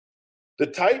The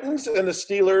Titans and the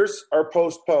Steelers are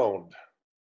postponed.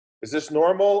 Is this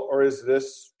normal or is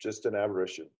this just an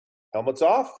aberration? Helmets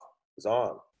off is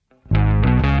on.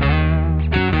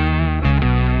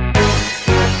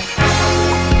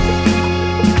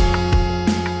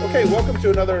 Okay, welcome to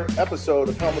another episode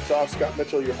of Helmets Off. Scott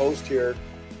Mitchell, your host here.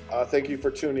 Thank you for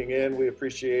tuning in. We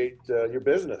appreciate your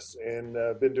business and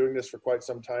been doing this for quite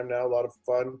some time now. A lot of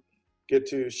fun. Get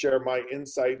to share my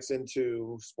insights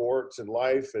into sports and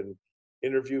life and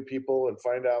interview people and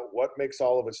find out what makes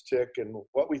all of us tick and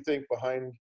what we think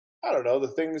behind, I don't know, the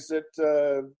things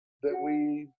that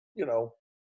we,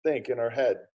 think in our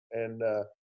head. And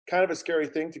kind of a scary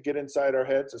thing to get inside our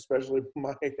heads, especially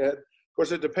my head. Of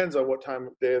course, it depends on what time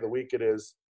of day of the week it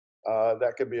is.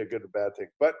 That could be a good or bad thing.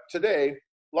 But today,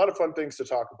 a lot of fun things to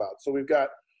talk about. So we've got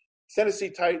Tennessee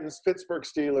Titans, Pittsburgh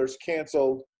Steelers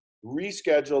canceled,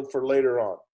 rescheduled for later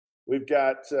on. We've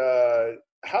got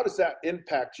how does that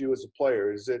impact you as a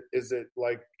player? Is it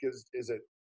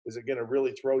going to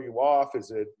really throw you off?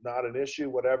 Is it not an issue?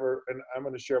 Whatever. And I'm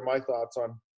going to share my thoughts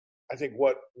on, I think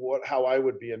how I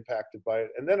would be impacted by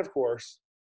it. And then of course,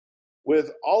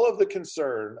 with all of the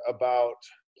concern about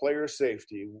player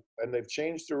safety, and they've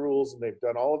changed the rules and they've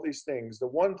done all of these things, the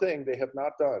one thing they have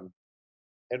not done,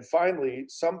 and finally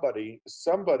somebody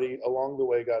along the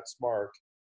way got smart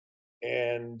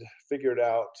and figured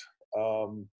out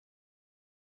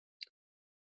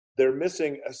they're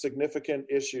missing a significant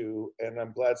issue, and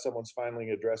I'm glad someone's finally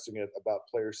addressing it, about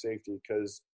player safety,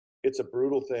 because it's a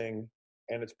brutal thing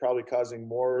and it's probably causing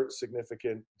more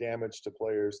significant damage to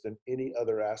players than any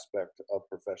other aspect of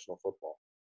professional football.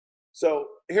 So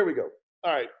here we go.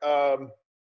 All right.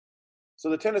 So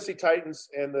the Tennessee Titans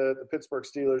and the Pittsburgh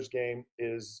Steelers game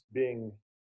is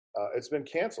it's been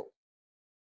canceled.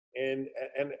 And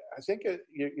I think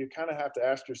you kind of have to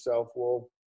ask yourself, well,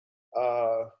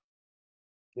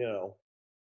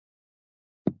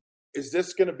 is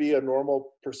this going to be a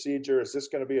normal procedure? Is this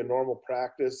going to be a normal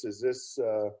practice? Is this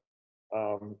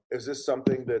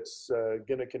something that's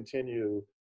going to continue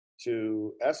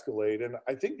to escalate? And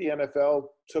I think the NFL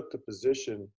took the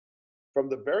position from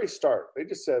the very start. They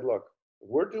just said, look,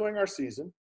 we're doing our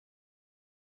season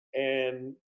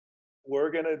and we're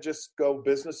going to just go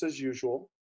business as usual.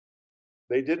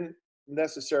 They didn't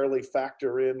necessarily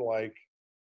factor in like,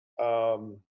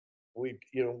 we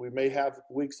may have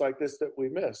weeks like this that we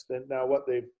missed. And now what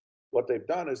they've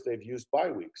done is they've used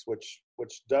bye weeks, which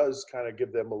does kind of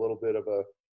give them a little bit of a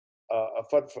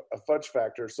fudge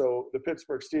factor. So the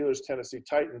Pittsburgh Steelers, Tennessee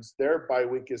Titans, their bye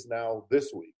week is now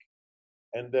this week,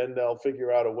 and then they'll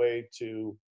figure out a way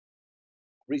to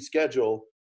reschedule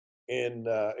in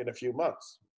a few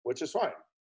months, which is fine.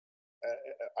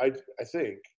 I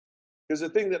think, because the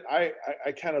thing that I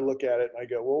kind of look at it and I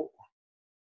go, well,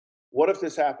 what if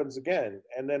this happens again?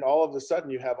 And then all of a sudden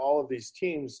you have all of these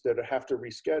teams that have to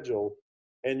reschedule,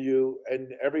 and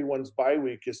everyone's bye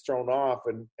week is thrown off,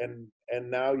 and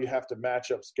now you have to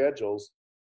match up schedules.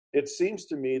 It seems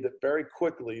to me that very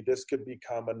quickly this could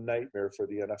become a nightmare for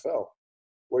the NFL,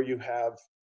 where you have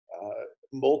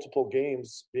multiple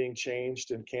games being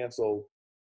changed and canceled.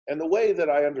 And the way that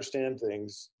I understand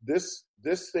things, this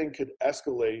thing could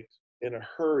escalate in a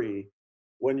hurry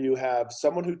when you have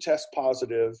someone who tests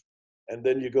positive, and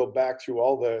then you go back through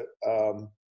all the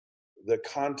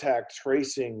contact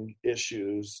tracing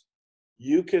issues.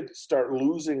 You could start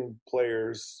losing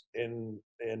players in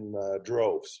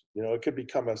droves. It could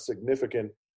become a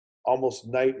significant, almost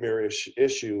nightmarish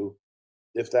issue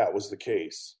if that was the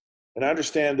case. And I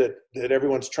understand that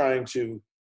everyone's trying to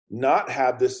not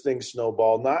have this thing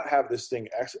snowball, not have this thing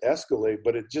escalate,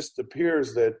 but it just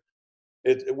appears that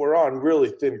we're on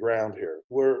really thin ground here.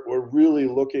 We're really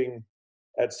looking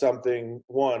at something,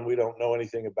 one, we don't know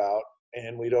anything about,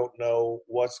 and we don't know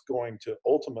what's going to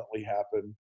ultimately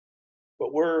happen.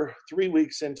 But we're 3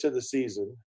 weeks into the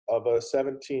season of a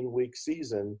 17-week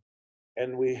season,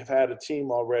 and we have had a team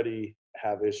already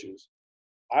have issues.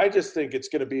 I just think it's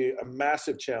going to be a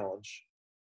massive challenge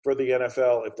for the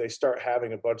NFL if they start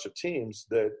having a bunch of teams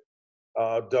that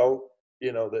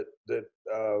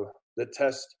that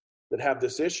test, that have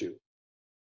this issue,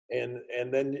 and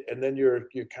then you're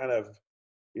kind of,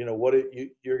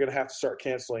 you're going to have to start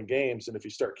canceling games. And if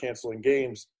you start canceling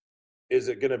games, is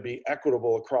it going to be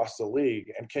equitable across the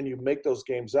league? And can you make those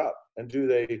games up? And do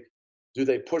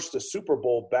they push the Super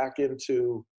Bowl back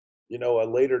into, a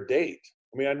later date?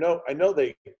 I mean, I know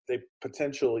they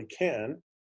potentially can,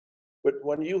 but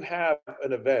when you have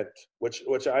an event, which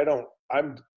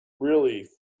I'm really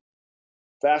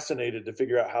fascinated to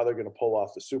figure out how they're going to pull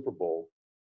off the Super Bowl,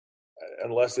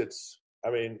 unless it's, I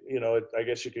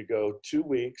guess you could go 2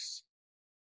 weeks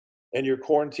and you're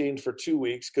quarantined for 2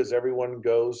 weeks because everyone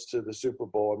goes to the Super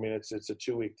Bowl. I mean, it's a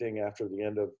 2 week thing after the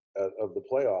end of the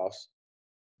playoffs.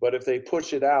 But if they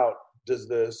push it out, does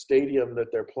the stadium that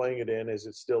they're playing it in, is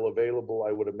it still available?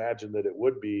 I would imagine that it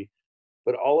would be.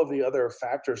 But all of the other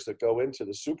factors that go into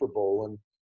the Super Bowl, and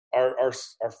are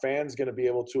fans going to be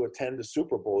able to attend the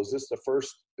Super Bowl? Is this the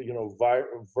first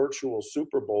virtual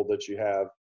Super Bowl that you have?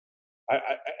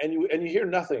 And you hear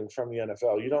nothing from the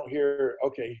NFL. You don't hear,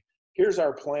 okay, here's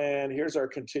our plan, here's our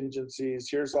contingencies,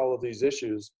 here's all of these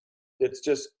issues. It's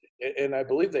just, and I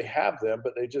believe they have them,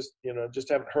 but they just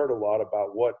haven't heard a lot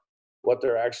about what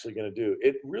they're actually going to do.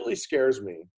 It really scares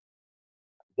me,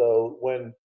 though,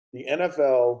 when the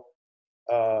NFL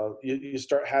you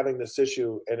start having this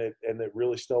issue and it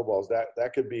really snowballs.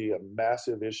 That could be a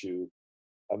massive issue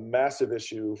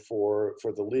for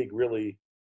the league really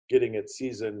getting its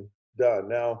season done.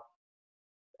 Now,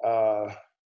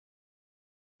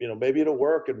 maybe it'll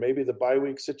work, and maybe the bye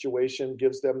week situation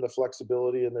gives them the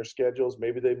flexibility in their schedules.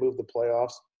 Maybe they move the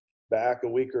playoffs back a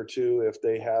week or two if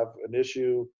they have an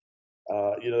issue.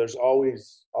 There's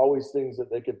always things that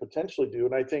they could potentially do,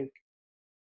 and I think,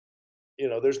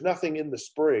 there's nothing in the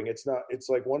spring. It's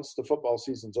like once the football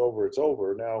season's over, it's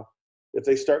over. Now, if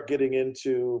they start getting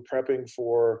into prepping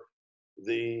for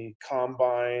the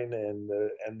combine and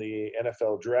the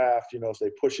NFL draft, if they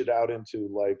push it out into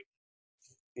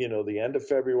the end of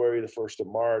February, the 1st of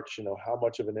March, how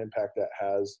much of an impact that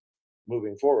has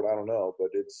moving forward, I don't know, but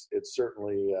it's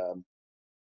certainly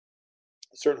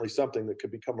something that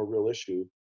could become a real issue.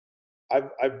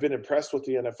 I've been impressed with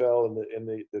the NFL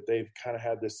that they've kind of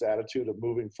had this attitude of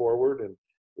moving forward, and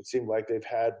it seemed like they've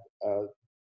had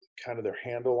kind of their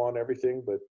handle on everything.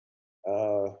 But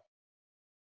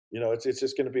it's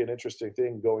just going to be an interesting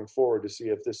thing going forward to see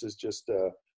if this is just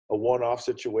a one-off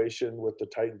situation with the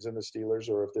Titans and the Steelers,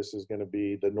 or if this is going to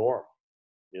be the norm.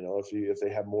 If they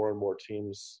have more and more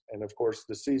teams, and of course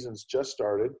the season's just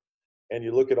started. And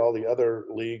you look at all the other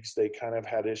leagues, they kind of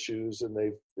had issues, and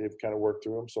they've kind of worked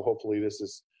through them. So hopefully this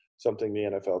is something the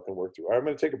NFL can work through. All right, I'm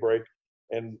going to take a break.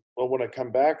 And when I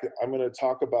come back, I'm going to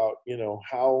talk about,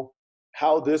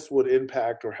 how this would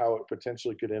impact, or how it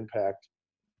potentially could impact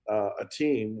a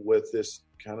team with this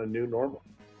kind of new normal.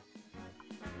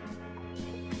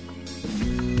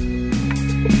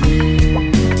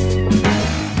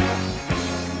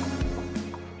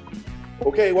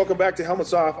 Okay, welcome back to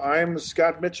Helmets Off. I'm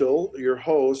Scott Mitchell, your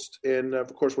host, and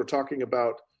of course we're talking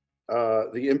about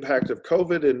the impact of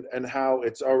COVID and how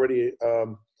it's already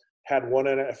had one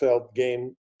NFL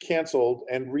game canceled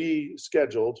and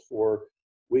rescheduled for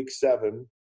Week 7.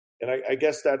 And I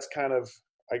guess that's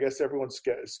everyone's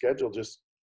schedule. Just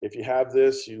if you have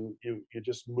this, you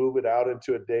just move it out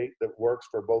into a date that works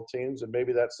for both teams, and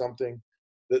maybe that's something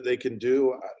that they can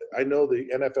do. I know the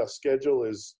NFL schedule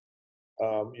is.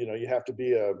 You have to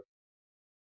be a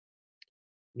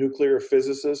nuclear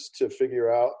physicist to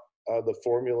figure out the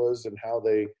formulas and how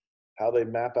they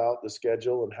map out the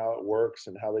schedule and how it works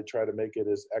and how they try to make it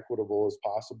as equitable as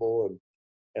possible.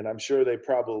 And I'm sure they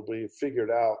probably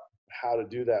figured out how to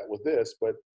do that with this.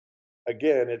 But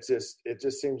again, it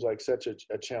just seems like such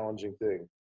a challenging thing.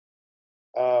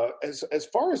 As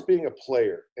far as being a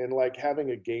player and like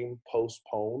having a game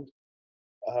postponed,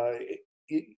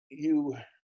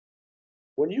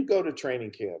 when you go to training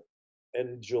camp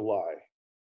in July,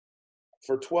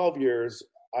 for 12 years,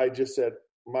 I just said,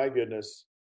 my goodness,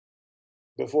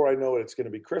 before I know it, it's going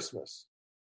to be Christmas.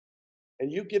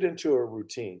 And you get into a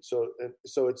routine. So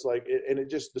it's like,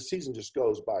 the season just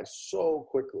goes by so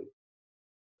quickly.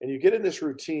 And you get in this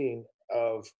routine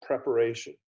of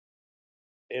preparation.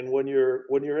 And when you're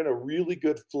in a really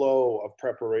good flow of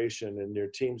preparation and your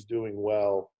team's doing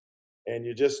well, and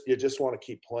you just want to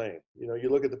keep playing. You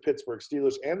look at the Pittsburgh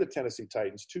Steelers and the Tennessee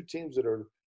Titans, two teams that are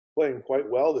playing quite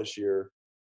well this year.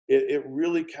 It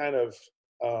really kind of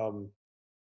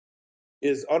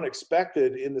is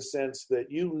unexpected in the sense that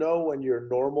when your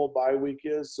normal bye week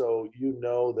is, so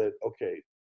that, okay,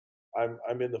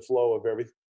 I'm in the flow of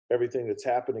everything that's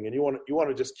happening, and you want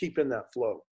to just keep in that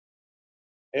flow.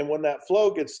 And when that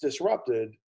flow gets disrupted,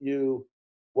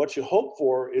 what you hope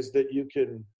for is that you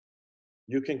can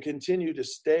continue to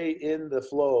stay in the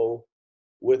flow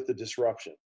with the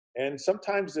disruption. And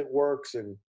sometimes it works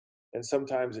and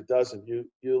sometimes it doesn't. You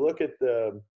look at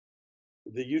the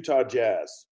Utah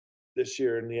Jazz this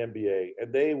year in the NBA,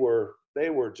 and they were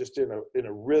just in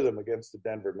a rhythm against the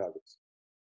Denver Nuggets.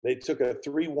 They took a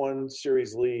 3-1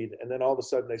 series lead, and then all of a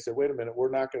sudden they said, wait a minute, we're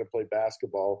not going to play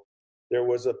basketball.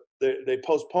 They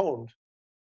postponed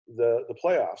the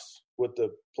playoffs with the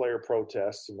player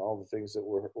protests and all the things that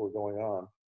were going on.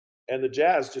 And the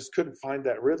Jazz just couldn't find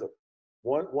that rhythm.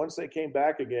 once they came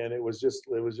back again, it was just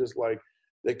like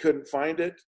they couldn't find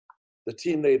it. The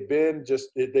team they'd been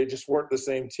they just weren't the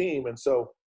same team, and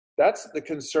so that's the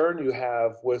concern you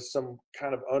have with some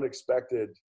kind of unexpected,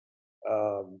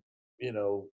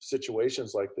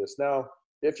 situations like this. Now,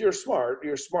 if you're smart,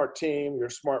 you're a smart team, you're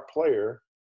a smart player,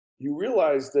 you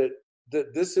realize that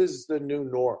this is the new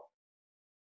norm.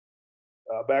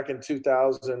 Back in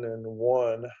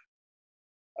 2001,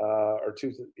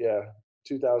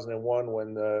 2001,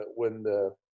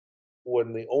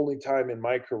 when the only time in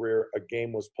my career a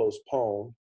game was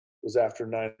postponed was after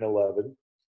 9/11,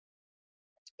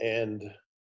 and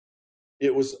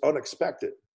it was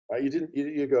unexpected. Right?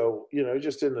 You go,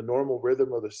 just in the normal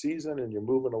rhythm of the season, and you're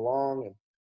moving along,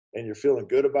 and you're feeling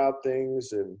good about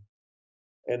things, and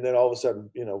then all of a sudden,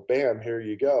 bam, here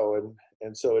you go,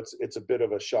 and so it's a bit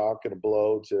of a shock and a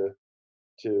blow to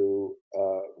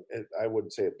I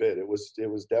wouldn't say a bit. It was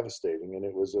devastating, and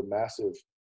it was a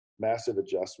massive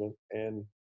adjustment, and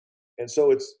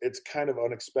so it's kind of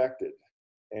unexpected,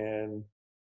 and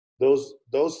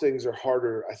those things are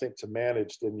harder, I think, to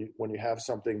manage than when you have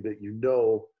something that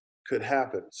could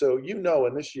happen. So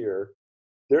in this year,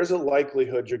 there's a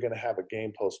likelihood you're going to have a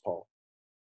game postponed.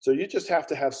 So you just have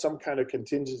to have some kind of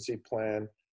contingency plan,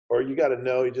 or you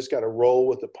just got to roll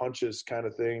with the punches kind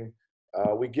of thing.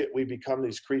 We become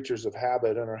these creatures of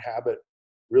habit, and our habit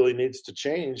really needs to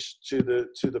change to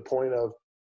the point of,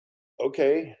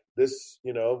 okay, this,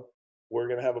 we're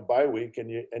going to have a bye week, and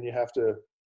you have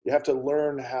to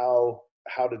learn how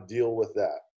to deal with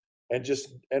that, and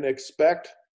expect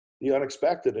the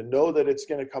unexpected, and know that it's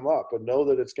going to come up, and know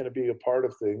that it's going to be a part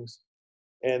of things,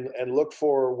 and look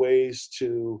for ways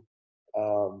to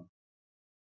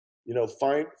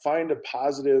find a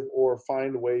positive, or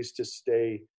find ways to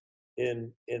stay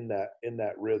in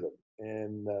that rhythm.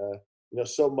 And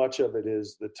so much of it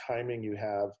is the timing you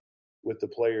have with the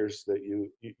players that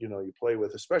you play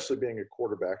with, especially being a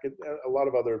quarterback. And a lot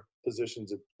of other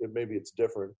positions, maybe it's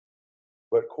different,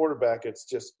 but quarterback, it's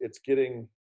getting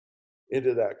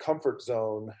into that comfort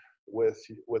zone with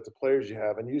the players you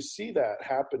have, and you see that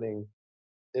happening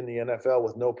in the NFL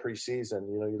with no preseason.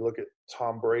 You look at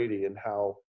Tom Brady and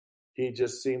how he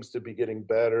just seems to be getting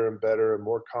better and better and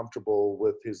more comfortable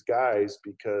with his guys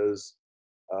because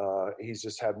he's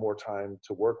just had more time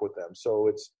to work with them. So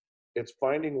it's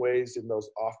finding ways in those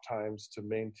off times to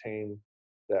maintain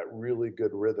that really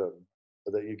good rhythm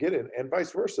that you get in, and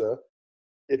vice versa.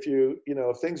 If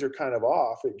if things are kind of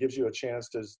off, it gives you a chance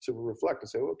to reflect and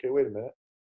say, okay, wait a minute.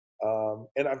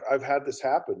 And I've had this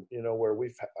happen, where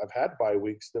I've had bye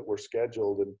weeks that were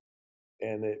scheduled,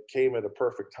 and it came at a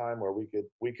perfect time where we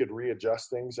could readjust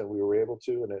things, and we were able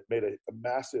to, and it made a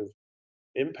massive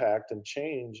impact and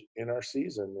change in our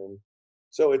season. And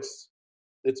so it's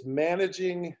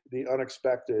managing the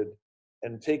unexpected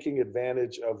and taking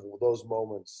advantage of those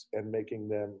moments and making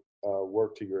them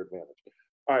work to your advantage.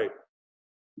 All right,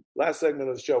 last segment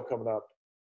of the show coming up.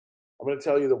 I'm going to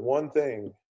tell you the one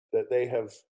thing that they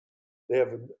have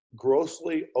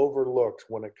grossly overlooked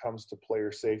when it comes to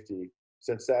player safety,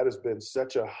 since that has been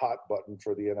such a hot button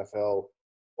for the NFL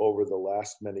over the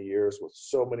last many years, with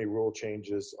so many rule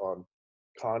changes on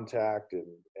contact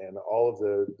and all of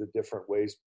the different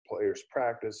ways players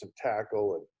practice and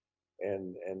tackle,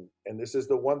 and this is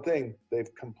the one thing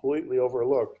they've completely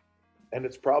overlooked, and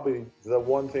it's probably the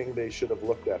one thing they should have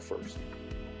looked at first.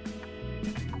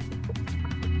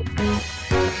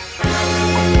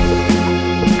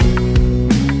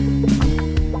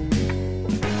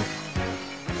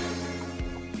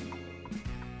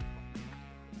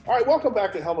 All right, welcome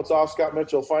back to Helmets Off. Scott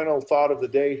Mitchell, final thought of the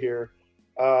day here,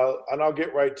 and I'll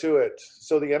get right to it.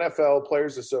 So the NFL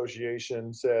Players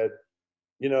Association said,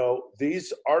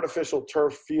 these artificial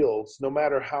turf fields, no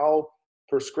matter how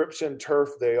prescription turf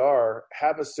they are,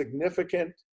 have a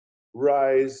significant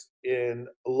rise in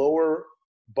lower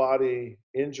body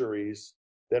injuries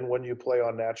than when you play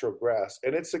on natural grass,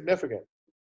 and it's significant.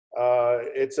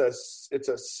 It's a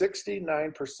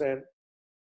 69%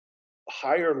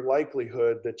 higher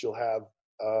likelihood that you'll have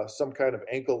some kind of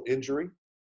ankle injury.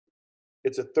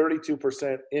 It's a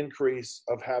 32% increase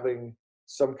of having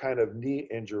some kind of knee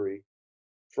injury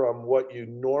from what you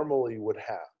normally would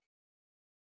have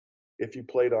if you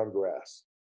played on grass.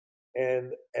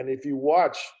 And if you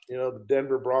watch, the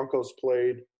Denver Broncos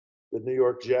played the New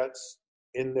York Jets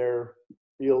in their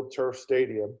field turf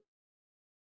stadium,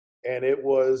 and it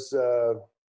was a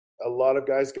lot of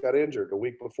guys got injured. A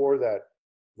week before that,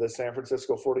 the San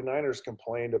Francisco 49ers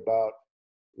complained about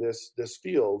this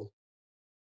field.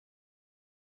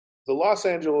 The Las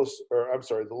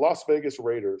Vegas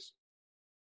Raiders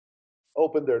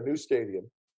opened their new stadium,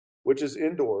 which is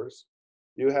indoors,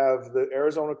 You have the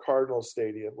Arizona Cardinals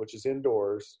Stadium, which is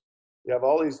indoors. You have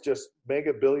all these just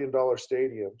mega billion-dollar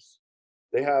stadiums.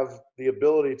 They have the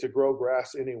ability to grow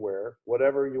grass anywhere,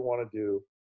 whatever you want to do.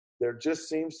 There just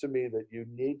seems to me that you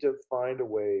need to find a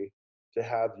way to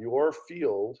have your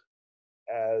field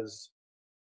as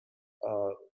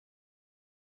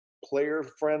player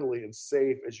friendly and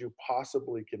safe as you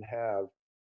possibly can have.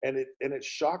 And it's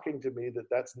shocking to me that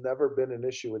that's never been an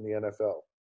issue in the NFL.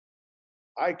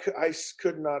 I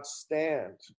could not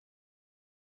stand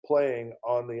playing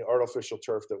on the artificial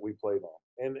turf that we played on.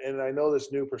 And I know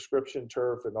this new prescription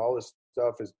turf and all this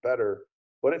stuff is better,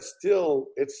 but it's still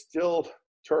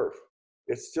turf.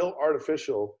 It's still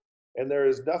artificial. And there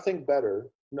is nothing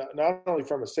better, not only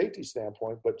from a safety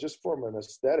standpoint, but just from an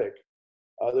aesthetic.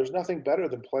 There's nothing better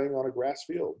than playing on a grass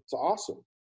field. It's awesome.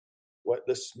 What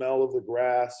the smell of the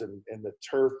grass and the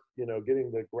turf,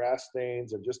 getting the grass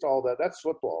stains and just all that, that's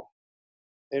football.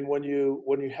 And when you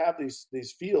have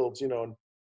these fields,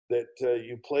 that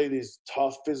you play these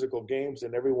tough physical games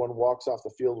and everyone walks off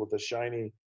the field with a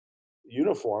shiny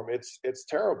uniform, it's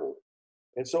terrible.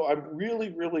 And so I'm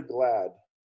really, really glad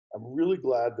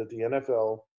that the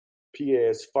NFLPA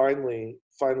has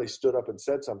finally stood up and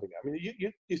said something. I mean,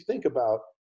 you think about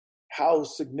how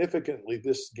significantly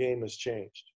this game has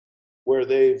changed, where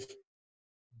they've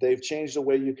changed the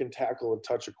way you can tackle and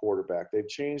touch a quarterback. They've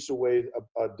changed the way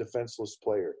a defenseless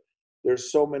player.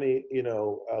 There's so many,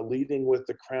 leading with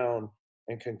the crown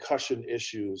and concussion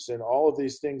issues and all of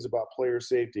these things about player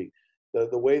safety.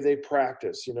 The way they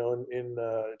practice, in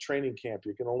training camp,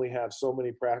 you can only have so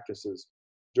many practices.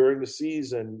 During the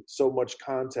season, so much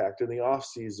contact in the off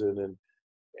season.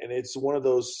 And it's one of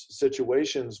those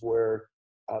situations where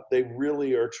they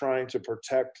really are trying to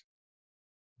protect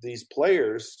these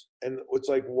players. And it's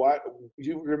like, what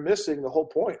you're missing the whole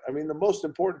point. I mean, the most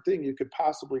important thing you could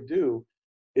possibly do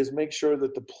is make sure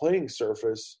that the playing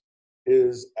surface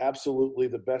is absolutely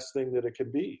the best thing that it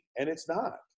can be. And it's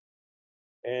not.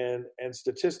 And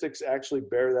statistics actually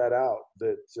bear that out,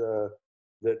 that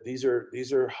these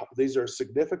are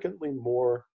significantly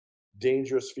more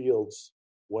dangerous fields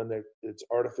when it's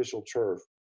artificial turf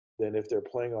than if they're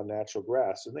playing on natural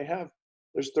grass. And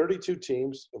there's 32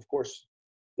 teams. Of course,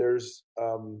 there's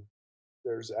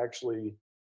actually,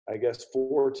 I guess,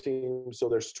 4 teams. So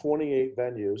there's 28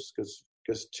 venues because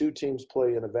 2 teams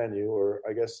play in a venue, or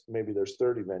I guess maybe there's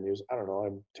 30 venues. I don't know.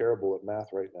 I'm terrible at math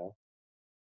right now.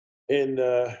 And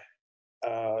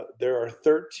there are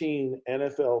 13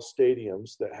 NFL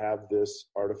stadiums that have this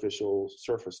artificial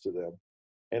surface to them,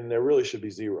 and there really should be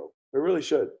 0. There really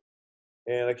should.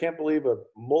 And I can't believe a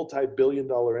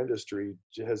multi-billion-dollar industry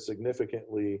has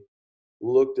significantly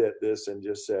looked at this and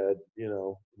just said,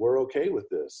 we're okay with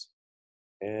this.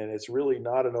 And it's really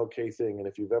not an okay thing. And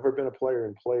if you've ever been a player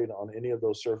and played on any of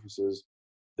those surfaces,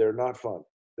 they're not fun.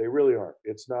 They really aren't.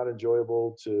 It's not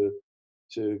enjoyable to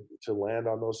land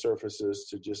on those surfaces,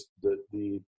 to just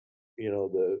the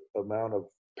amount of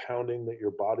pounding that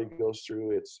your body goes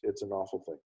through. It's an awful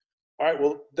thing. All right,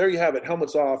 well, there you have it.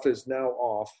 Helmets Off is now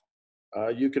off.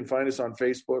 You can find us on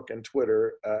Facebook and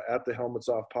Twitter at the Helmets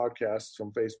Off Podcast,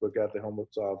 from Facebook at the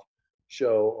Helmets Off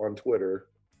Show on Twitter.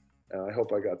 I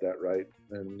hope I got that right.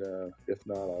 And if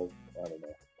not, I don't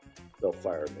know. They'll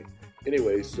fire me.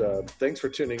 Anyways, thanks for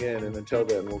tuning in. And until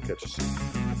then, we'll catch you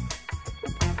soon.